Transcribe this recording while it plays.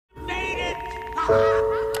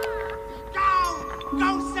Go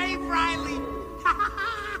save Riley.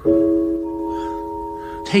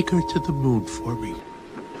 Take her to the moon for me,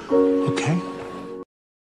 okay?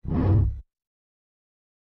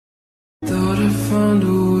 Thought I found a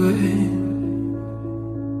way.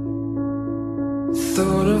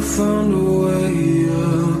 Thought I found a way,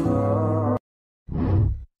 yeah.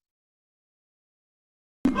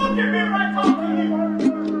 Look at me when I talk to you.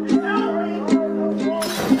 You tell me.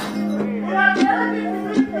 When I arrogantly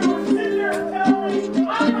think you would sit there and tell me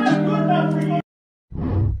I'm not good enough for you.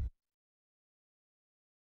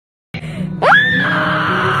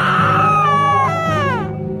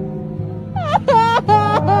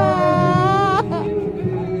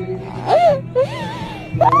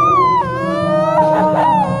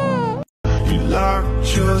 You locked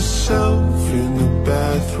yourself in the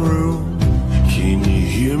bathroom. Can you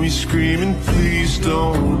hear me screaming? Please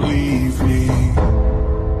don't leave me.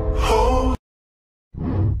 Oh.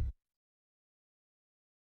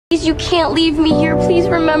 Please, you can't leave me here. Please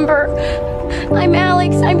remember, I'm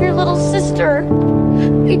Alex. I'm your little sister.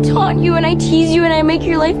 I taunt you and I tease you and I make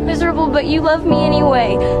your life miserable, but you love me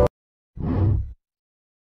anyway.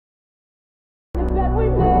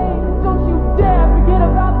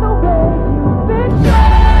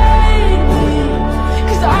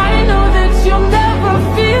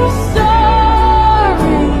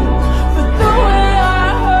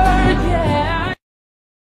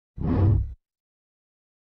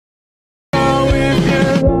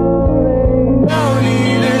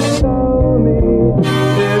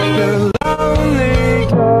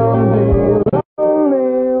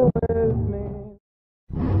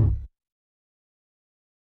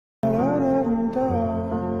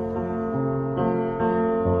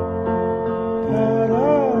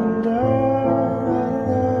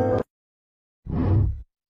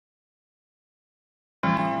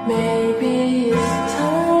 Maybe it's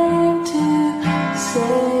time to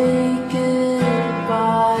say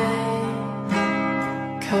goodbye,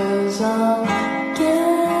 'cause I'm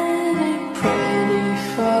getting pretty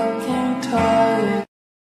fucking tired.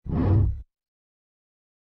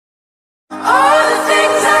 All the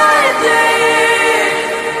things I did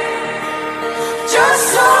just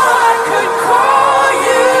so I could call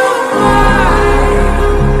you mine.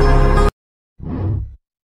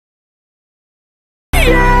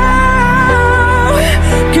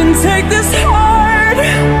 Take this heart,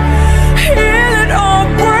 heal it all,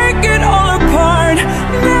 break it all apart.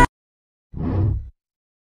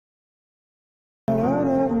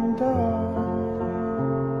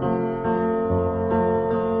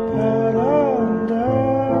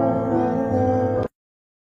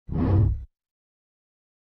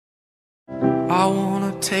 I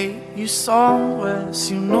wanna take you somewhere,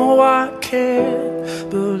 so you know I care,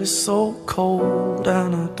 but it's so cold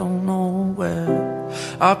and I don't know where.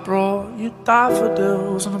 I brought you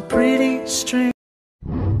daffodils on a pretty string.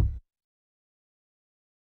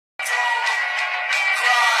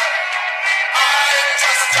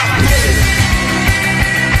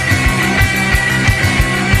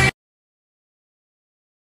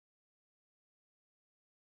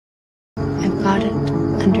 I've got it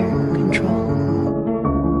under control.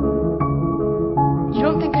 You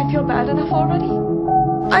don't think I feel bad enough already?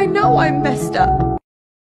 I know I'm messed up.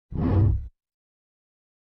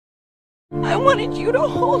 I wanted you to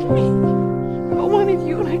hold me. I wanted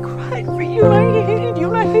you and I cried for you and I hated you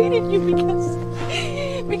and I hated you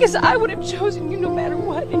because I would have chosen you no matter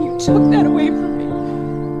what, and you took that away from me.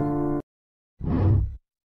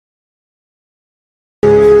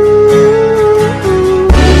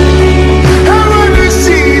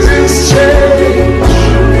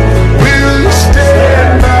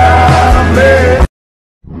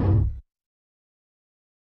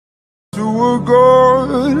 To a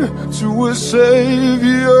God, to a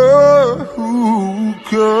Savior who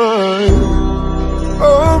can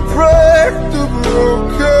unbreak the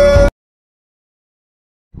broken.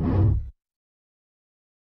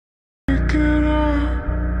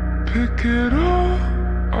 Pick it up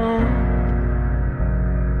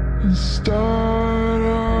and start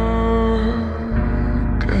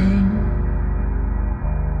again.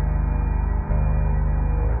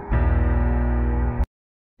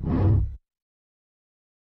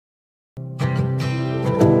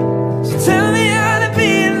 Tell me how to be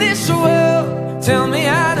in this world. Tell me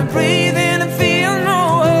how to breathe.